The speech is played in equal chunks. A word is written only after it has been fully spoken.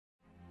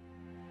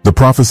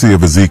The prophecy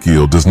of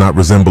Ezekiel does not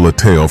resemble a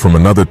tale from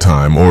another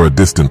time or a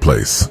distant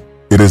place.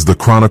 It is the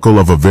chronicle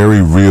of a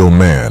very real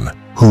man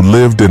who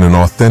lived in an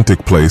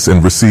authentic place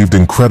and received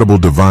incredible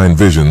divine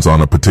visions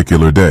on a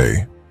particular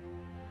day.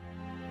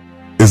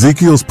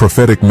 Ezekiel's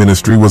prophetic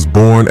ministry was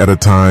born at a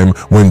time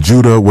when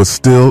Judah was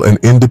still an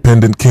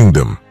independent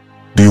kingdom.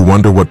 Do you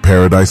wonder what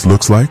paradise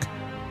looks like?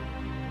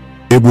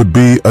 It would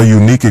be a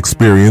unique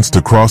experience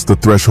to cross the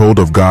threshold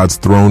of God's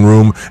throne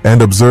room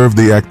and observe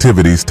the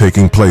activities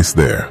taking place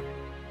there.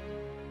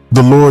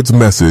 The Lord's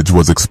message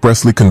was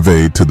expressly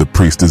conveyed to the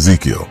priest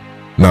Ezekiel.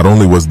 Not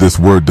only was this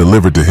word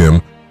delivered to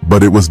him,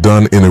 but it was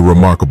done in a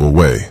remarkable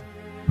way.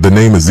 The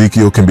name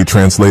Ezekiel can be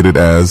translated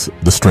as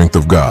the strength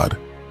of God.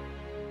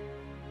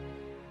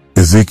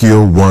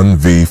 Ezekiel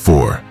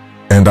 1:4.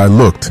 And I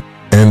looked,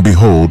 and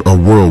behold, a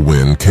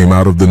whirlwind came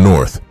out of the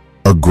north,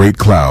 a great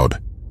cloud,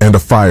 and a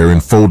fire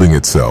enfolding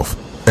itself,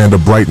 and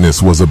a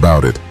brightness was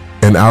about it,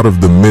 and out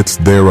of the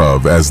midst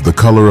thereof as the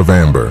color of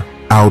amber,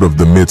 out of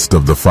the midst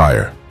of the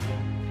fire.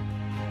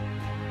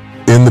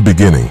 In the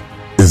beginning,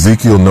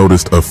 Ezekiel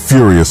noticed a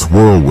furious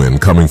whirlwind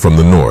coming from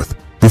the north,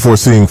 before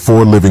seeing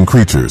 4 living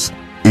creatures,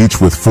 each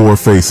with 4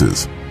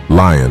 faces: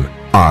 lion,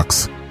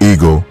 ox,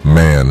 eagle,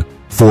 man,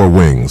 4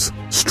 wings,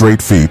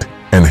 straight feet,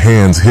 and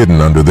hands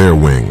hidden under their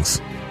wings.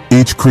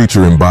 Each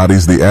creature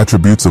embodies the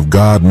attributes of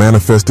God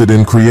manifested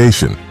in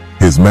creation: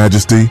 His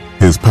majesty,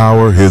 His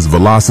power, His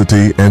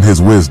velocity, and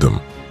His wisdom.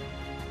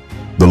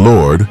 The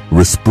Lord,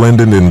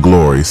 resplendent in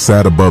glory,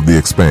 sat above the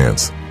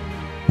expanse.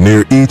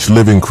 Near each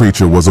living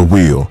creature was a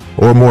wheel,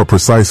 or more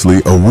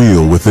precisely, a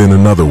wheel within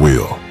another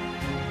wheel.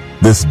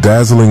 This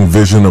dazzling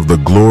vision of the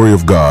glory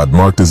of God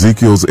marked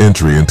Ezekiel's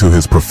entry into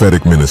his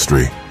prophetic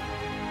ministry.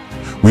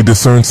 We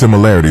discern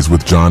similarities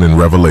with John in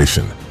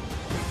Revelation.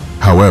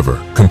 However,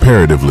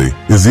 comparatively,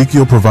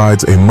 Ezekiel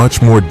provides a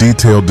much more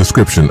detailed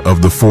description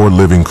of the 4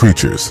 living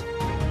creatures.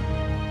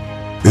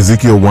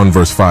 Ezekiel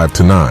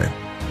 1:5-9.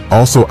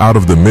 Also out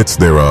of the midst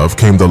thereof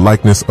came the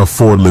likeness of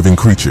 4 living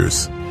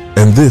creatures,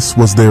 and this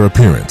was their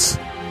appearance.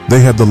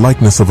 They had the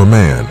likeness of a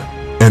man,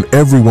 and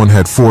everyone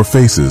had 4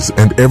 faces,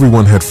 and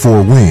everyone had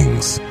 4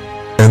 wings,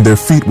 and their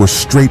feet were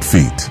straight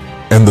feet,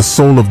 and the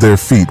sole of their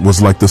feet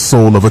was like the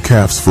sole of a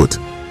calf's foot,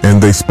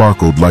 and they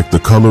sparkled like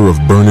the color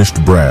of burnished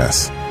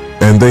brass.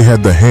 And they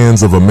had the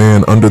hands of a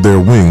man under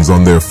their wings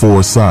on their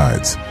 4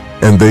 sides,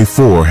 and they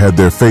 4 had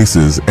their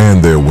faces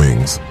and their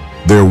wings.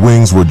 Their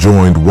wings were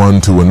joined one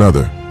to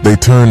another. They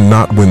turned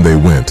not when they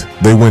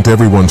went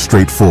everyone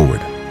straight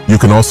forward. You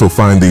can also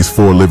find these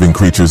 4 living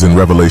creatures in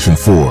Revelation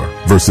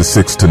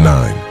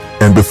 4:6-9.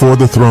 And before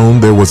the throne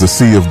there was a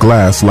sea of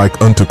glass like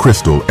unto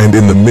crystal, and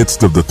in the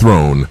midst of the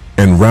throne,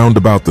 and round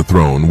about the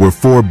throne, were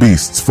 4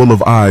 beasts full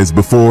of eyes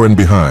before and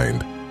behind.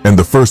 And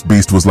the first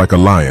beast was like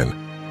a lion,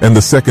 and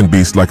the second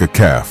beast like a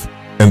calf,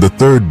 and the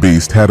third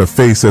beast had a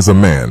face as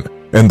a man,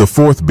 and the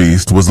 4th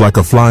beast was like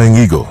a flying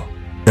eagle.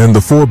 And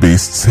the 4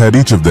 beasts had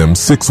each of them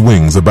 6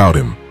 wings about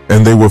him,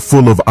 and they were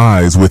full of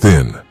eyes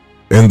within.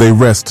 And they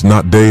rest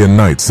not day and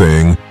night,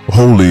 saying,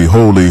 Holy,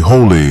 holy,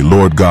 holy,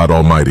 Lord God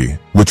Almighty,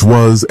 which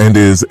was and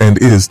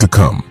is to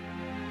come.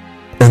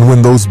 And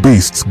when those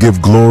beasts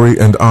give glory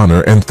and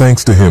honor and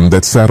thanks to him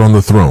that sat on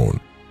the throne,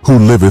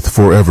 who liveth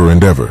forever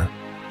and ever.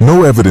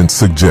 No evidence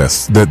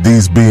suggests that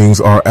these beings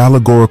are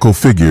allegorical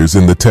figures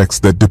in the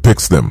text that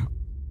depicts them.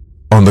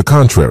 On the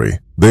contrary,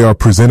 they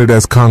are presented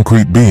as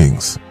concrete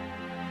beings.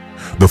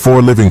 The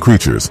 4 living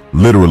creatures,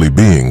 literally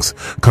beings,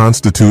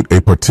 constitute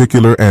a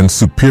particular and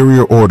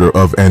superior order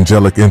of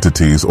angelic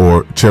entities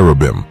or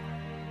cherubim.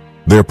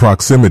 Their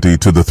proximity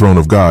to the throne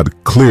of God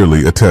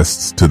clearly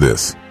attests to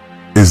this.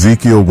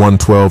 Ezekiel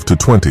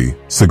 1:12-20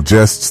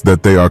 suggests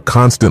that they are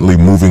constantly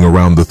moving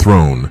around the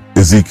throne.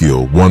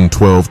 Ezekiel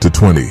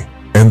 1:12-20.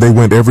 And they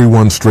went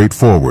everyone straight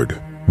forward.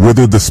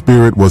 Whither the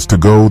Spirit was to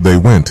go, they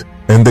went,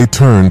 and they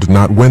turned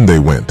not when they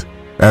went.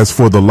 As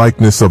for the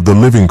likeness of the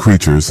living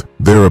creatures,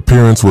 their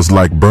appearance was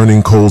like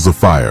burning coals of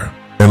fire,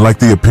 and like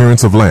the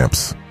appearance of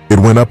lamps.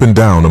 It went up and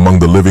down among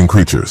the living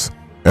creatures.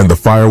 And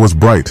the fire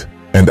was bright,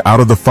 and out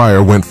of the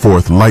fire went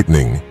forth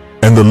lightning.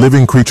 And the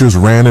living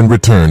creatures ran and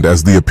returned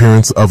as the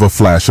appearance of a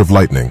flash of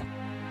lightning.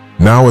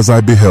 Now as I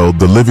beheld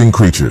the living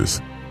creatures,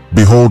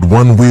 behold,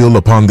 one wheel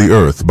upon the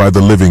earth by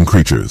the living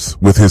creatures,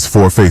 with his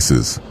 4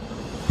 faces.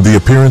 The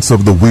appearance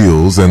of the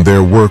wheels and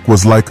their work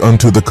was like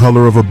unto the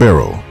color of a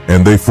beryl,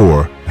 and they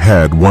 4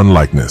 had one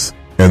likeness,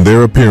 and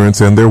their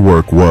appearance and their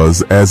work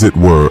was as it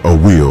were a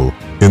wheel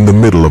in the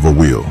middle of a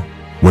wheel.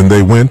 When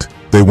they went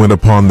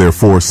upon their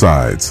 4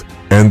 sides,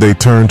 and they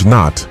turned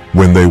not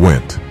when they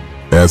went.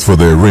 As for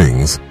their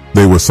rings,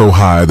 they were so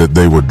high that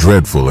they were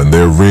dreadful, and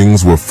their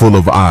rings were full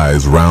of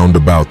eyes round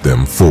about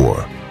them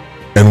 4.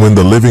 And when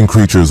the living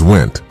creatures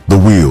went,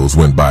 the wheels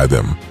went by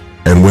them.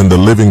 And when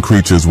the living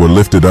creatures were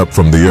lifted up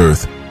from the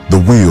earth,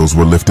 the wheels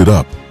were lifted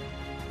up.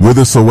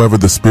 Whithersoever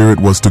the Spirit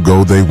was to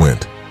go, they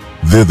went.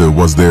 Thither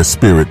was their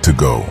spirit to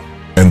go.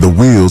 And the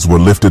wheels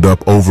were lifted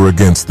up over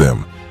against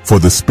them, for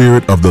the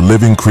spirit of the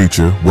living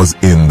creature was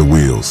in the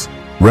wheels.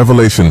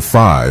 Revelation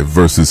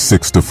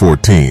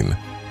 5:6-14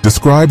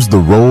 describes the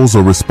roles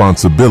or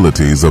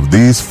responsibilities of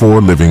these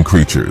four living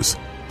creatures.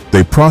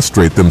 They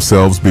prostrate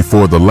themselves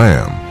before the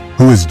Lamb,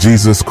 who is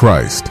Jesus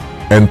Christ,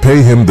 and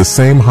pay him the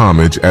same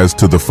homage as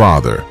to the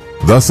Father,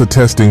 thus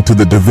attesting to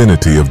the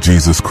divinity of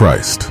Jesus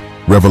Christ.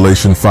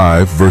 Revelation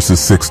 5, verses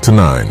 6 to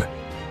 9.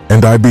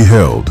 And I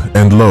beheld,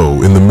 and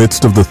lo, in the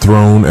midst of the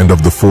throne and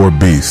of the four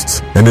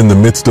beasts, and in the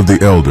midst of the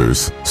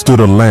elders, stood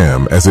a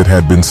lamb as it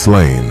had been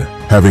slain,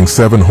 having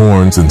 7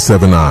 horns and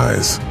 7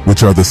 eyes,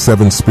 which are the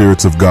 7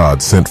 spirits of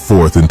God sent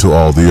forth into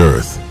all the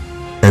earth.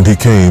 And he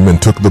came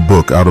and took the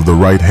book out of the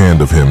right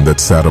hand of him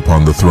that sat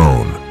upon the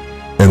throne.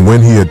 And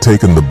when he had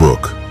taken the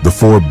book, the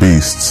 4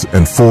 beasts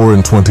and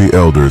 24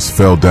 elders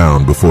fell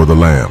down before the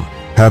Lamb,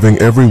 having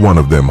every one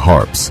of them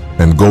harps,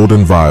 and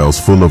golden vials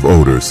full of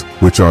odors,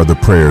 which are the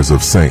prayers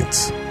of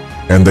saints.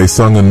 And they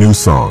sung a new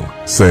song,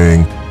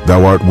 saying,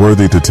 Thou art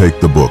worthy to take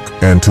the book,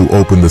 and to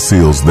open the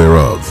seals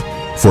thereof.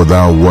 For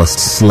thou wast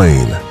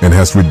slain, and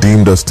hast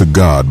redeemed us to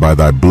God by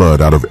thy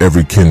blood out of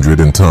every kindred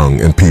and tongue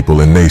and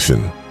people and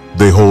nation.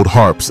 They hold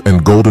harps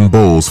and golden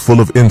bowls full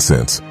of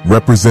incense,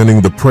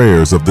 representing the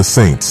prayers of the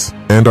saints,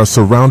 and are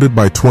surrounded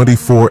by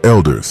 24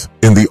 elders.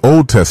 In the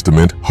Old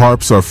Testament,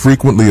 harps are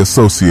frequently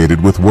associated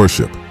with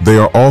worship. They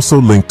are also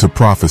linked to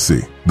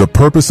prophecy. The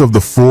purpose of the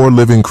 4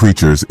 living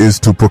creatures is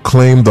to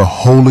proclaim the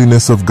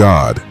holiness of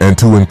God and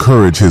to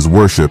encourage his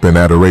worship and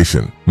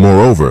adoration.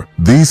 Moreover,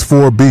 these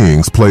 4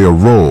 beings play a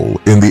role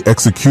in the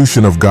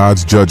execution of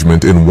God's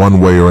judgment in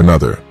one way or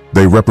another.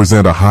 They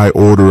represent a high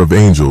order of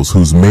angels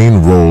whose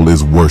main role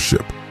is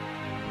worship.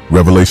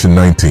 Revelation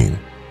 19,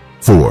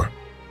 4.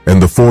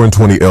 And the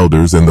 24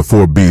 elders and the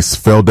 4 beasts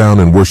fell down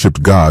and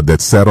worshipped God that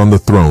sat on the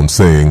throne,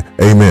 saying,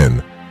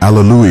 Amen,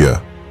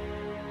 Alleluia.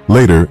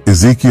 Later,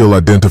 Ezekiel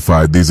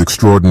identified these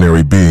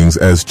extraordinary beings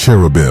as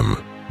cherubim,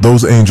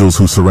 those angels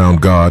who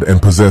surround God and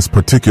possess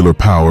particular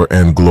power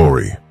and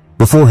glory.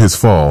 Before his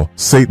fall,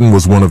 Satan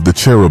was one of the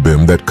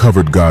cherubim that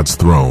covered God's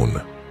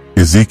throne.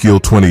 Ezekiel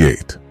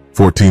 28,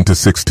 14 to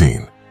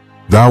 16.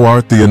 Thou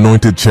art the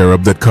anointed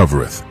cherub that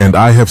covereth, and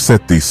I have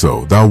set thee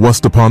so. Thou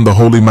wast upon the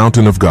holy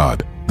mountain of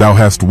God. Thou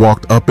hast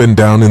walked up and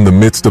down in the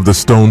midst of the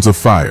stones of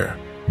fire.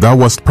 Thou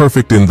wast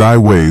perfect in thy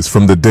ways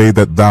from the day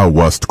that thou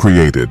wast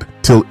created,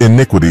 till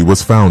iniquity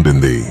was found in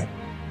thee.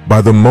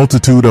 By the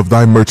multitude of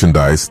thy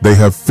merchandise they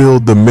have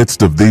filled the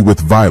midst of thee with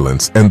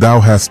violence, and thou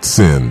hast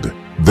sinned.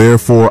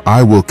 Therefore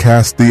I will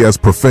cast thee as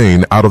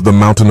profane out of the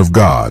mountain of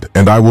God,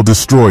 and I will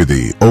destroy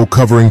thee, O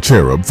covering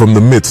cherub, from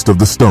the midst of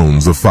the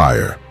stones of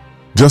fire.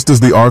 Just as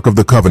the Ark of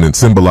the Covenant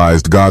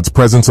symbolized God's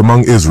presence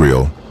among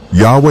Israel,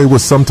 Yahweh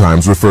was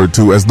sometimes referred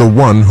to as the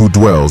one who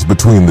dwells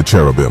between the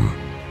cherubim.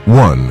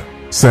 1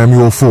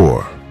 Samuel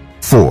 4,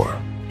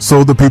 4.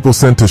 So the people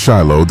sent to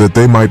Shiloh that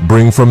they might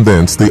bring from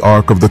thence the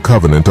Ark of the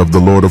Covenant of the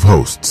Lord of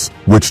hosts,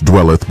 which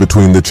dwelleth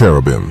between the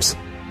cherubims.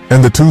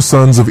 And the 2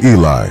 sons of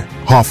Eli,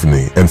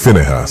 Hophni and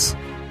Phinehas,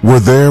 were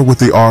there with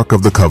the Ark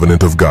of the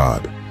Covenant of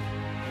God.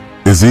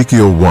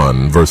 Ezekiel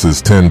 1,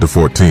 verses 10 to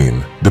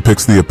 14,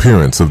 depicts the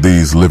appearance of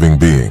these living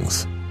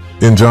beings.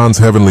 In John's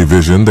heavenly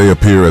vision, they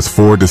appear as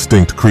 4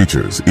 distinct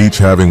creatures, each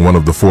having one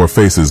of the 4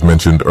 faces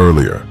mentioned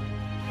earlier.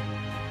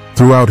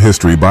 Throughout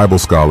history, Bible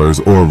scholars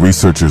or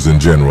researchers in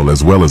general,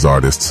 as well as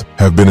artists,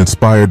 have been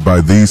inspired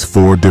by these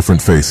 4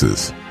 different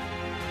faces.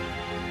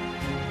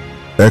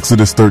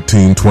 Exodus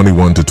 13,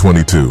 21 to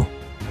 22.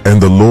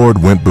 And the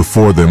Lord went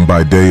before them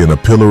by day in a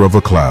pillar of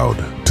a cloud,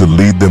 to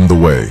lead them the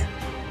way,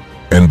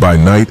 and by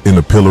night in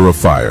a pillar of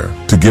fire,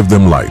 to give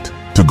them light,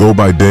 to go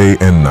by day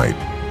and night.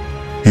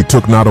 He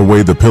took not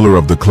away the pillar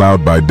of the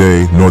cloud by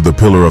day, nor the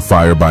pillar of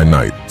fire by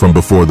night, from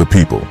before the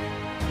people.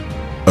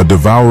 A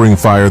devouring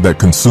fire that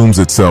consumes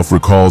itself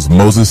recalls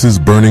Moses'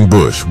 burning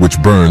bush,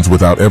 which burns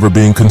without ever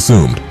being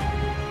consumed.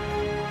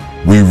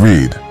 We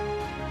read,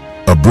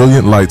 a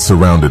brilliant light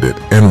surrounded it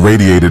and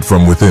radiated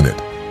from within it.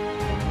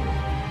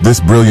 This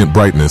brilliant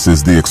brightness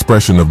is the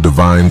expression of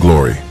divine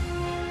glory.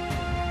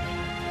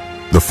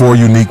 The 4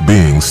 unique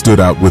beings stood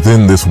out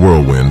within this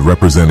whirlwind,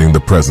 representing the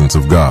presence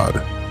of God.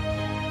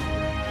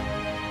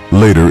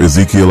 Later,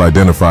 Ezekiel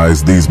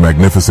identifies these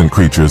magnificent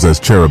creatures as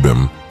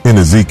cherubim in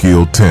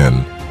Ezekiel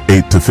 10,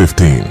 8 to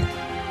 15.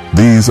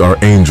 These are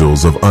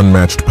angels of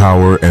unmatched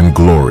power and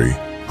glory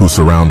who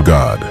surround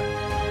God.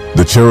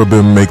 The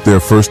cherubim make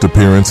their first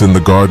appearance in the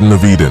Garden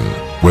of Eden,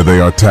 where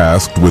they are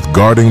tasked with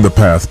guarding the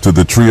path to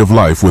the tree of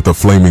life with a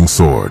flaming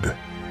sword.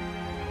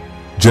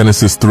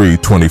 Genesis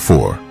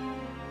 3:24.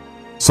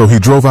 So he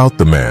drove out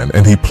the man,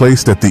 and he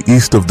placed at the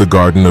east of the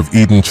Garden of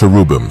Eden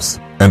cherubims,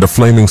 and a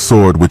flaming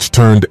sword which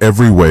turned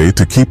every way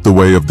to keep the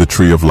way of the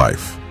tree of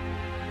life.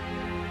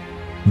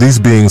 These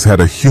beings had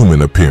a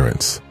human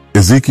appearance.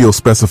 Ezekiel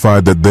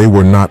specified that they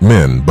were not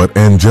men, but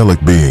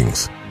angelic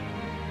beings.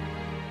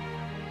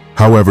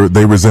 However,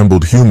 they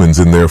resembled humans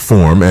in their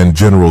form and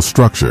general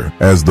structure,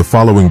 as the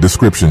following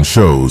description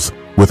shows,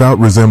 without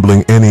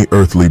resembling any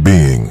earthly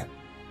being.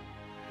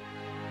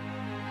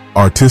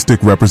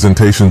 Artistic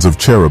representations of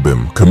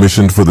cherubim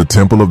commissioned for the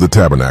Temple of the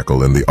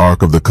Tabernacle and the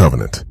Ark of the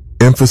Covenant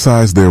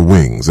emphasize their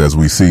wings, as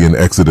we see in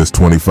Exodus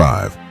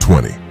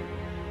 25:20.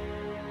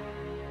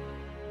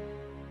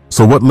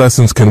 So what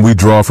lessons can we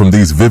draw from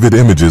these vivid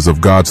images of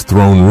God's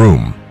throne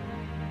room?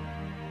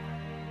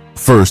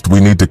 First, we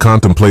need to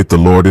contemplate the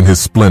Lord in His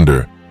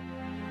splendor,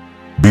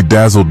 be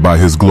dazzled by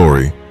His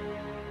glory,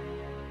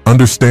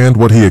 understand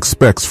what He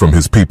expects from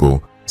His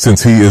people,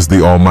 since He is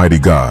the Almighty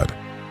God.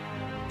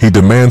 He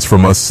demands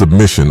from us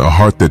submission, a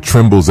heart that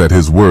trembles at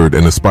His word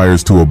and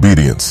aspires to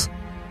obedience.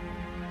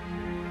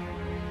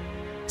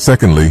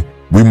 Secondly,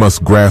 we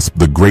must grasp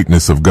the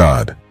greatness of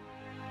God.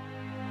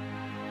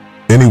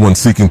 Anyone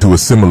seeking to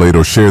assimilate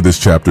or share this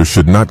chapter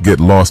should not get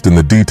lost in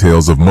the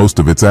details of most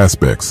of its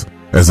aspects,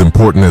 as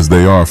important as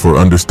they are for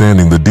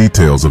understanding the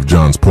details of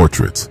John's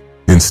portraits.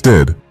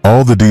 Instead,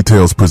 all the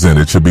details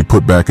presented should be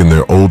put back in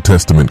their Old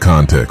Testament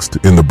context,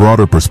 in the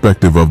broader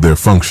perspective of their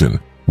function,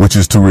 which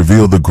is to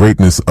reveal the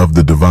greatness of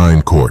the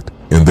divine court,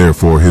 and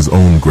therefore His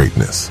own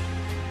greatness.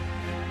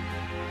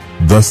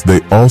 Thus, they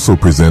also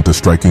present a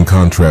striking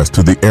contrast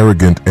to the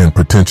arrogant and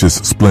pretentious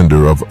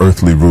splendor of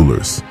earthly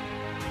rulers.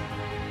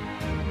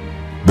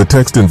 The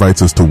text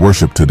invites us to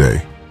worship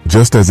today,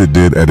 just as it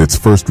did at its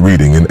first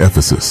reading in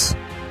Ephesus.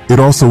 It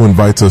also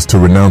invites us to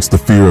renounce the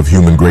fear of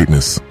human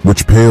greatness,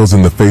 which pales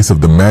in the face of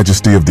the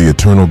majesty of the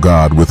eternal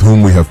God with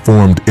whom we have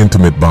formed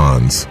intimate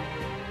bonds.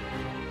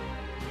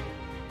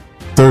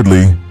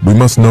 Thirdly, we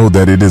must know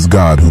that it is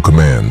God who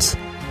commands.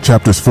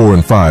 Chapters 4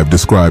 and 5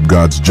 describe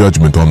God's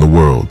judgment on the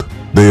world.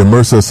 They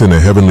immerse us in a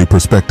heavenly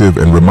perspective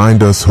and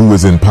remind us who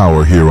is in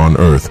power here on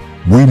earth.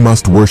 We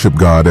must worship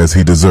God as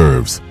He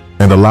deserves,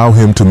 and allow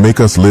Him to make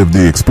us live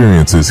the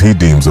experiences He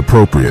deems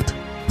appropriate.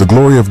 The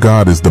glory of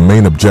God is the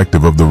main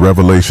objective of the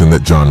revelation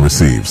that John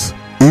receives.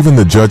 Even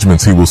the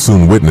judgments he will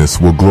soon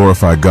witness will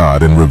glorify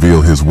God and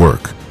reveal His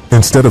work.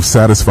 Instead of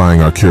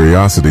satisfying our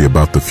curiosity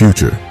about the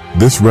future,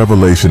 this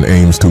revelation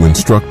aims to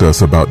instruct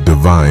us about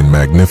divine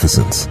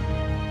magnificence.